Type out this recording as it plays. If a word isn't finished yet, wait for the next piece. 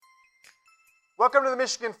Welcome to the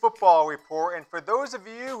Michigan Football Report, and for those of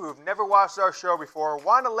you who've never watched our show before,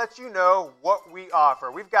 want to let you know what we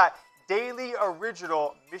offer. We've got daily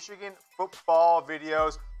original Michigan football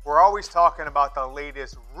videos. We're always talking about the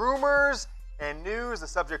latest rumors and news, the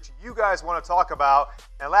subjects you guys want to talk about.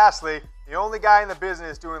 And lastly, the only guy in the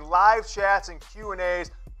business doing live chats and Q&As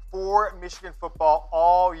for Michigan football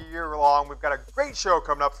all year long. We've got a great show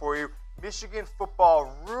coming up for you. Michigan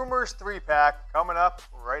Football Rumors 3-pack coming up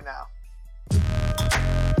right now.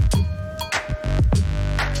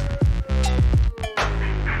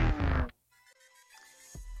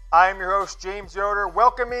 I am your host, James Yoder.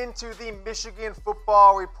 Welcome into the Michigan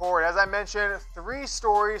Football Report. As I mentioned, 3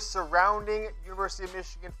 stories surrounding University of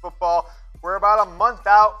Michigan football. We're about a month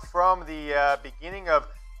out from the beginning of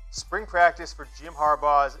spring practice for Jim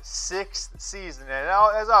Harbaugh's 6th season. And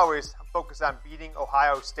as always, I'm focused on beating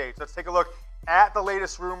Ohio State. So let's take a look at the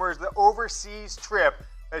latest rumors, the overseas trip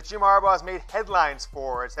that Jim Harbaugh has made headlines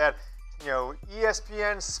for. It's had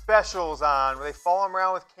ESPN specials on where they follow him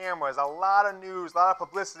around with cameras. A lot of news, a lot of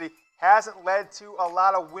publicity. Hasn't led to a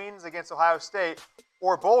lot of wins against Ohio State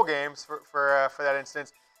or bowl games for that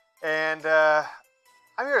instance. And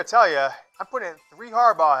I'm here to tell you, I'm putting in 3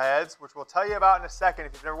 Harbaugh heads, which we'll tell you about in a second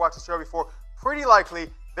if you've never watched the show before. Pretty likely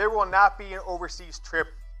there will not be an overseas trip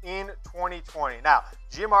in 2020. Now,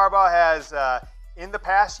 Jim Harbaugh has, in the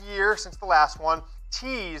past year since the last one,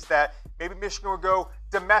 teased that maybe Michigan will go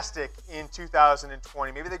domestic in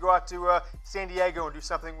 2020. Maybe they go out to San Diego and do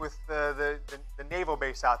something with the naval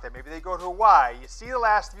base out there. Maybe they go to Hawaii. You see the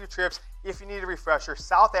last few trips, if you need a refresher.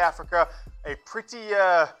 South Africa, a pretty,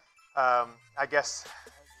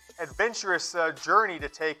 adventurous journey to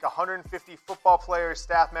take 150 football players,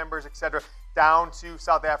 staff members, etc., down to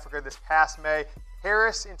South Africa this past May.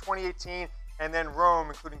 Paris in 2018, and then Rome,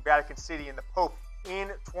 including Vatican City and the Pope in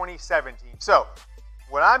 2017. So,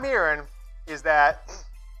 what I'm hearing is that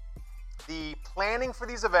the planning for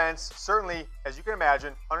these events, certainly, as you can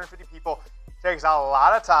imagine, 150 people, takes a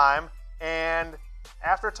lot of time. And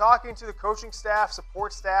after talking to the coaching staff,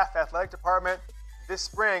 support staff, athletic department this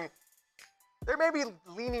spring, they may be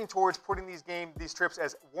leaning towards putting these trips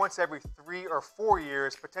as once every 3 or 4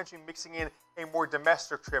 years, potentially mixing in a more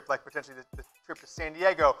domestic trip, like potentially the trip to San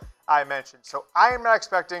Diego I mentioned. So I am not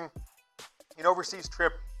expecting an overseas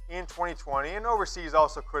trip in 2020, and overseas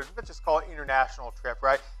also could, let's just call it international trip,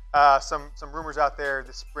 right? Some rumors out there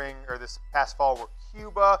this spring or this past fall were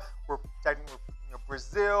Cuba, we're technically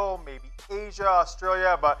Brazil, maybe Asia,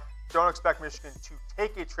 Australia, but don't expect Michigan to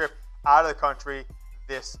take a trip out of the country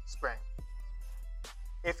this spring.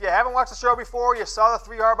 If you haven't watched the show before, you saw the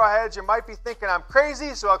 3 Harbaugh heads, you might be thinking I'm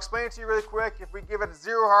crazy, so I'll explain it to you really quick. If we give it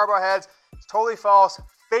 0 Harbaugh heads, it's totally false.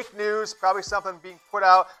 Fake news, probably something being put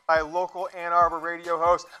out by a local Ann Arbor radio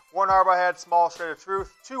host. 1 Harbaugh head, small shred of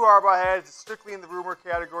truth. 2 Harbaugh heads, strictly in the rumor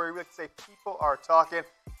category. We like to say people are talking.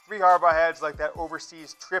 3 Harbaugh heads, like that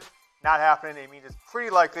overseas trip not happening. It means it's pretty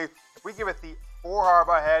likely. If we give it the 4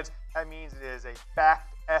 Harbaugh heads, that means it is a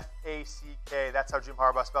fact, F-A-C-K. That's how Jim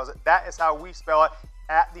Harbaugh spells it. That is how we spell it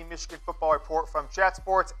at the Michigan Football Report from Chat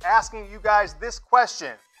Sports, asking you guys this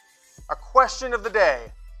question. A question of the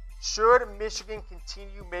day. Should Michigan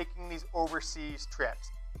continue making these overseas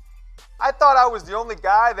trips? I thought I was the only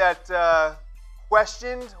guy that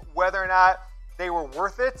questioned whether or not they were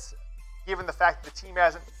worth it, given the fact that the team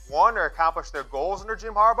hasn't won or accomplished their goals under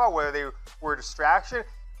Jim Harbaugh, whether they were a distraction,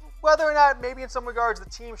 whether or not maybe in some regards the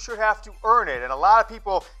team should have to earn it. And a lot of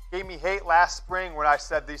people gave me hate last spring when I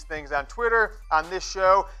said these things on Twitter, on this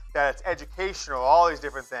show, that it's educational, all these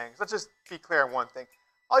different things. Let's just be clear on one thing.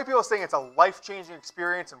 All you people saying it's a life-changing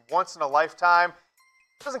experience and once in a lifetime.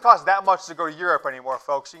 It doesn't cost that much to go to Europe anymore,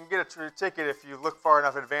 folks. You can get a ticket if you look far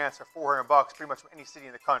enough in advance for $400, pretty much from any city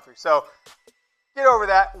in the country. So get over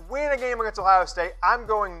that. Win a game against Ohio State. I'm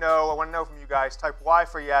going no. I want to know from you guys. Type Y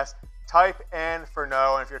for yes. Type N for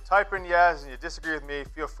no. And if you're typing yes and you disagree with me,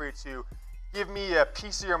 feel free to give me a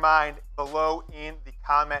piece of your mind below in the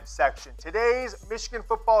comment section. Today's Michigan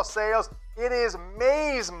football sales, it is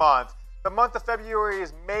May's month. The month of February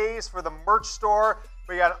is May's for the merch store.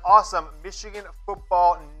 We got an awesome Michigan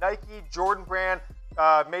football Nike Jordan brand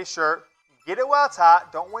May shirt. Get it while it's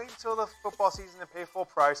hot. Don't wait until the football season to pay full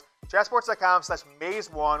price.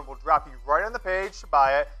 Chatsports.com/Mays1 will drop you right on the page to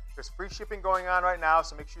buy it. There's free shipping going on right now,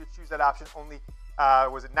 so make sure you choose that option. Only,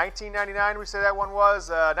 was it $19.99 we said that one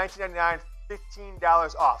was? $19.99,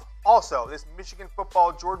 $15 off. Also, this Michigan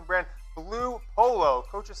football Jordan brand blue polo,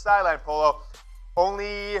 Coach's Sideline polo,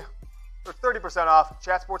 only for 30% off.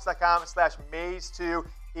 Chatsports.com/Mays2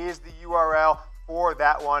 is the URL for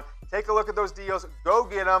that one. Take a look at those deals. Go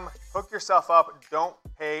get them. Hook yourself up. Don't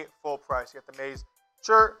pay full price. You get the Mays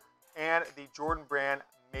shirt and the Jordan Brand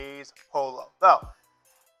Maze Polo. Though,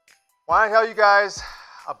 want to tell you guys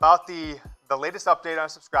about the latest update on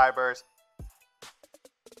subscribers.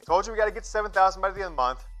 I told you we got to get 7,000 by the end of the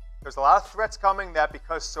month. There's a lot of threats coming that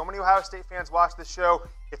because so many Ohio State fans watch this show,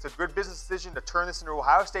 it's a good business decision to turn this into an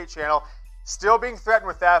Ohio State channel. Still being threatened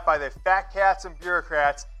with that by the fat cats and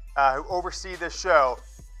bureaucrats who oversee this show.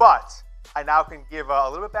 But I now can give a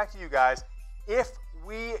little bit back to you guys. If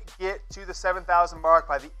we get to the 7,000 mark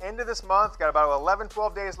by the end of this month, got about 11,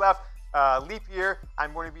 12 days left, leap year,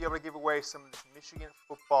 I'm going to be able to give away some of this Michigan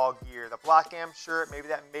football gear. The Block Am shirt, maybe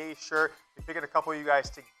that Maze shirt. We're picking a couple of you guys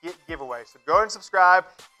to get giveaways. So go ahead and subscribe.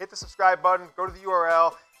 Hit the subscribe button. Go to the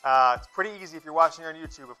URL. It's pretty easy if you're watching on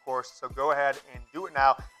YouTube, of course. So go ahead and do it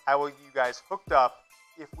now. I will get you guys hooked up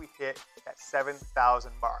if we hit that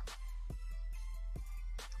 7,000 mark.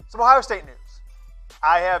 Some Ohio State news.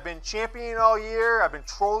 I have been championing all year. I've been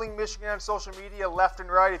trolling Michigan on social media left and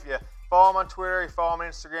right. If you follow them on Twitter, you follow them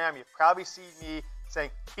on Instagram, you've probably seen me saying,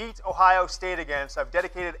 beat Ohio State again. So I've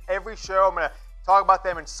dedicated every show. I'm going to talk about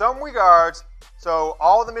them in some regards. So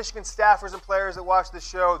all the Michigan staffers and players that watch this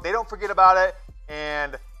show, they don't forget about it.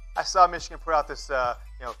 And I saw Michigan put out this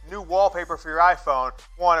new wallpaper for your iPhone.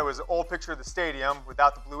 One, it was an old picture of the stadium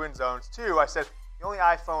without the blue end zones. Two, I said, the only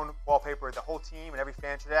iPhone wallpaper the whole team and every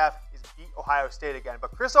fan should have is beat Ohio State again.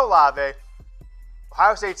 But Chris Olave,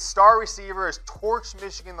 Ohio State's star receiver, has torched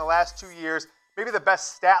Michigan the last 2 years. Maybe the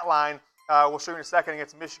best stat line, we'll show you in a second,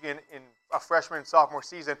 against Michigan in a freshman and sophomore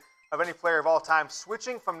season of any player of all time,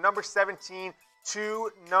 switching from number 17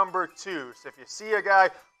 to number 2. So if you see a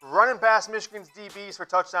guy running past Michigan's DBs for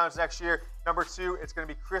touchdowns next year, number 2, it's going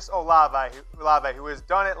to be Chris Olave, who has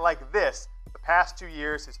done it like this the past 2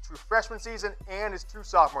 years, his true freshman season and his true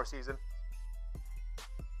sophomore season.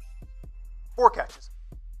 4 catches,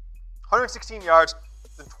 116 yards,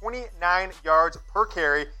 and 29 yards per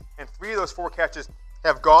carry, and 3 of those 4 catches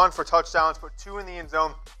have gone for touchdowns, put 2 in the end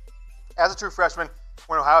zone as a true freshman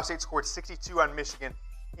when Ohio State scored 62 on Michigan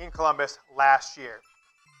in Columbus last year.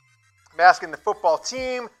 I'm asking the football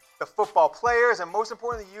team, the football players, and most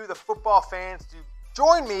importantly you, the football fans, to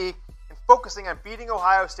join me in focusing on beating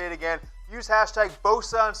Ohio State again. Use hashtag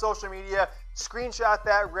Bosa on social media. Screenshot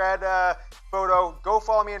that red photo. Go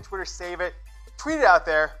follow me on Twitter. Save it. Tweet it out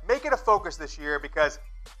there. Make it a focus this year because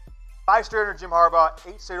 5 straight under Jim Harbaugh,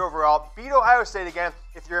 8 straight overall. Beat Ohio State again.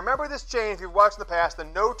 If you remember this chain, if you've watched in the past, the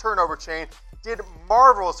no turnover chain did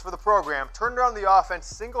marvelous for the program. Turned around the offense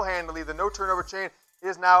single-handedly. The no turnover chain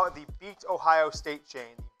is now the Beat Ohio State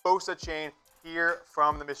chain, the Bosa chain here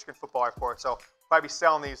from the Michigan Football Report. So probably be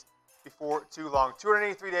selling these before too long.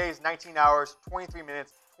 283 days, 19 hours, 23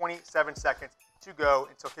 minutes, 27 seconds to go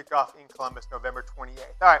until kickoff in Columbus, November 28th.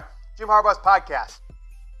 All right, Jim Harbaugh's podcast.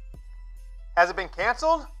 Has it been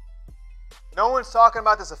canceled? No one's talking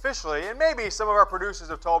about this officially, and maybe some of our producers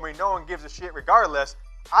have told me no one gives a shit regardless.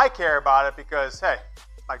 I care about it because, hey,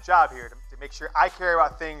 it's my job here to make sure I care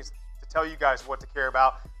about things, to tell you guys what to care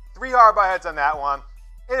about. 3 Harbaugh heads on that one.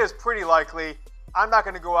 It is pretty likely. I'm not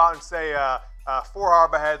going to go out and say 4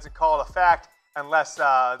 Harbaugh heads and call it a fact unless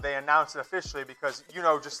they announce it officially because,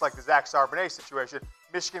 just like the Zach Charbonnet situation,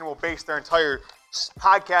 Michigan will base their entire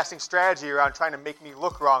podcasting strategy around trying to make me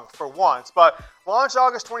look wrong for once. But launched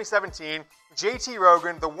August 2017, JT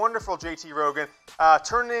Rogan, the wonderful JT Rogan,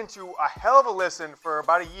 turned it into a hell of a listen for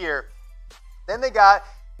about a year. Then they got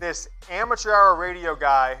this amateur hour radio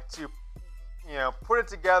guy to put it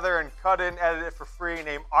together and cut it and edit it for free,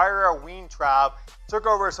 named Ira Weintraub. Took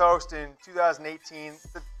over as host in 2018.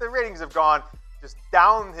 The ratings have gone just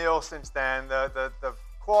downhill since then. The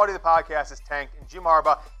quality of the podcast has tanked, and Jim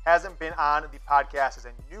Harbaugh hasn't been on the podcast as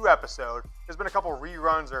a new episode. There's been a couple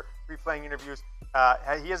reruns or replaying interviews.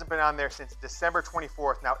 He hasn't been on there since December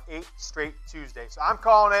 24th, now 8 straight Tuesdays. So I'm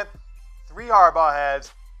calling it 3 Harbaugh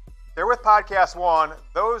heads. They're with Podcast One.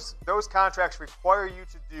 Those contracts require you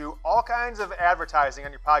to do all kinds of advertising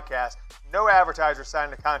on your podcast. No advertiser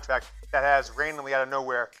signed a contract that has randomly out of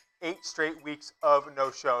nowhere 8 straight weeks of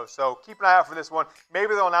no shows. So keep an eye out for this one.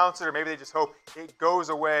 Maybe they'll announce it, or maybe they just hope it goes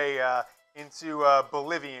away into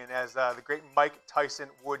Bolivian, as the great Mike Tyson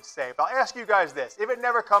would say. But I'll ask you guys this. If it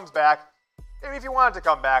never comes back, maybe if you want it to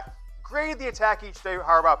come back, grade the Attack Each Day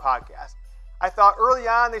Harbaugh podcast. I thought early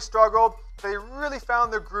on they struggled. They really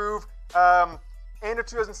found their groove. End of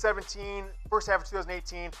 2017, first half of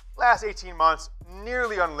 2018, last 18 months,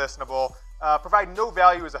 nearly unlistenable. Provide no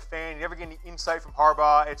value as a fan. You never get any insight from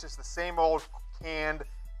Harbaugh. It's just the same old canned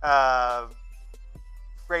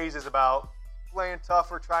phrases about playing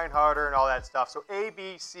tougher, trying harder, and all that stuff. So A,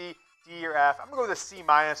 B, C, D, or F. I'm going to go with a C-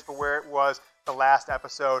 for where it was the last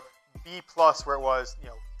episode. B+ where it was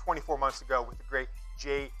 24 months ago with the great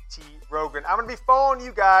JT Rogan. I'm going to be following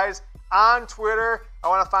you guys on Twitter. I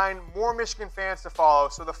want to find more Michigan fans to follow.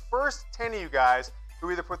 So the first 10 of you guys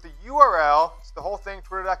who either put the URL, it's the whole thing,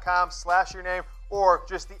 twitter.com/your name, or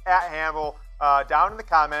just the @handle down in the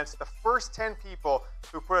comments, the first 10 people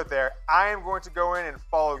who put it there, I am going to go in and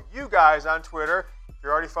follow you guys on Twitter. If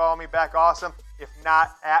you're already following me back, awesome. If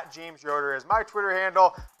not, @James Yoder is my Twitter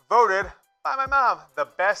handle, voted by my mom, the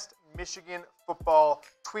best Michigan football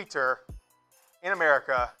tweeter in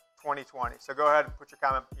America 2020. So go ahead and put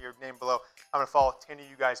your name below. I'm going to follow 10 of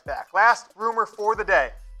you guys back. Last rumor for the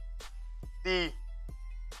day. The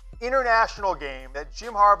international game that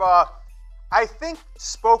Jim Harbaugh, I think,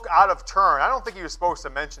 spoke out of turn. I don't think he was supposed to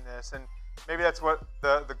mention this, and maybe that's what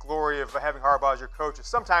the glory of having Harbaugh as your coach is.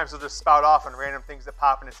 Sometimes he'll just spout off on random things that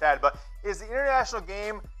pop in his head. But is the international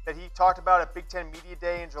game that he talked about at Big Ten Media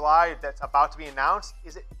Day in July that's about to be announced,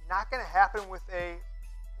 is it not going to happen with a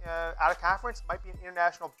out of conference? Might be an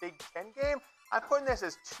international Big Ten game. I'm putting this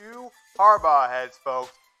as two Harbaugh heads,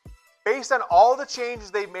 folks. Based on all the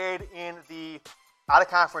changes they've made in the out of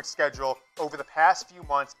conference schedule over the past few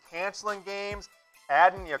months, canceling games,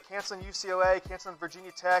 canceling UCLA, canceling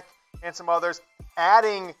Virginia Tech, and some others,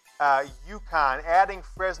 adding UConn, adding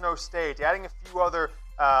Fresno State, adding a few other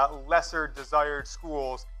lesser desired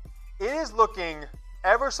schools, it is looking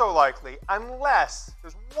ever so likely, unless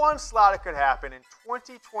there's one slot it could happen in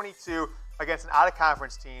 2022 against an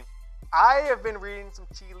out-of-conference team. I have been reading some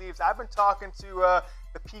tea leaves. I've been talking to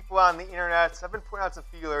the people on the internet. I've been putting out some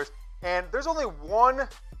feelers, and there's only one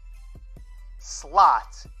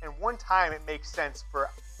slot and one time it makes sense for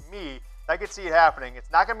me. I could see it happening. It's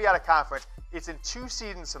not going to be out of conference. It's in 2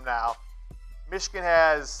 seasons from now. Michigan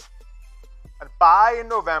has a bye in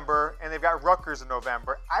November, and they've got Rutgers in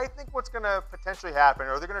November. I think what's going to potentially happen,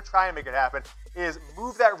 or they're going to try and make it happen, is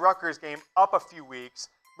move that Rutgers game up a few weeks,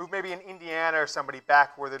 move maybe in Indiana or somebody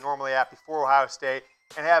back where they're normally at before Ohio State,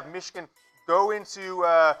 and have Michigan go into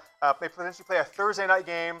they potentially play a Thursday night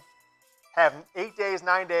game, have 8 days,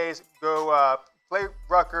 9 days, go play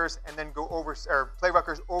Rutgers, and then play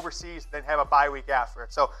Rutgers overseas, then have a bye week after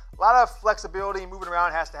it. So a lot of flexibility, moving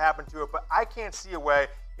around has to happen to it, but I can't see a way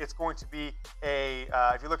it's going to be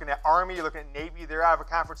if you're looking at Army, you're looking at Navy, they're out of a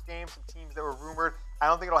conference game, some teams that were rumored. I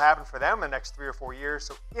don't think it'll happen for them in the next 3 or 4 years.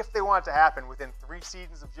 So if they want it to happen within 3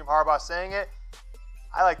 seasons of Jim Harbaugh saying it,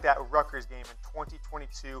 I like that Rutgers game in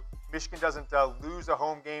 2022. Michigan doesn't lose a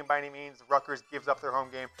home game by any means. Rutgers gives up their home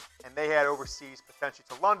game, and they head overseas, potentially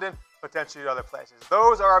to London, potentially to other places.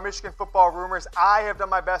 Those are our Michigan football rumors. I have done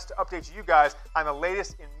my best to update you guys on the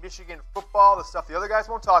latest in Michigan football, the stuff the other guys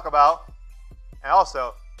won't talk about. And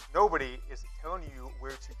also, nobody is telling you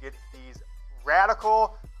where to get these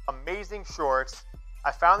radical, amazing shorts.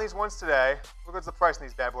 I found these ones today. Look at the price on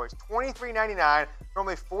these bad boys. $23.99,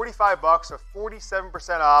 normally $45, so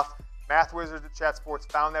 47% off. Math Wizards at Chat Sports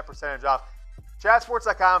found that percentage off.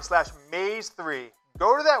 chatsports.com/maze3.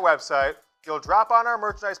 Go to that website. You'll drop on our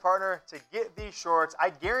merchandise partner to get these shorts. I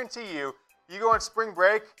guarantee you, you go on spring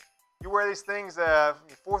break, you wear these things,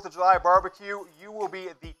 4th of July barbecue, you will be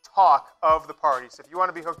the talk of the party. So if you want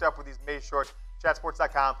to be hooked up with these Maze shorts,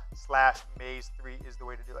 chatsports.com/maze3 is the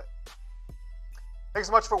way to do it. Thanks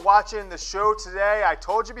so much for watching the show today. I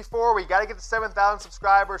told you before, we got to get to 7,000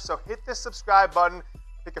 subscribers, so hit the subscribe button.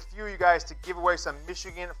 Pick a few of you guys to give away some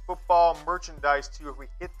Michigan football merchandise to if we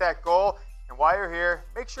hit that goal. And while you're here,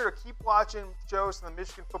 make sure to keep watching shows from the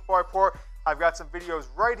Michigan Football Report. I've got some videos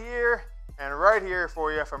right here and right here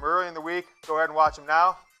for you from early in the week. Go ahead and watch them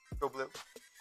now. Go Blue.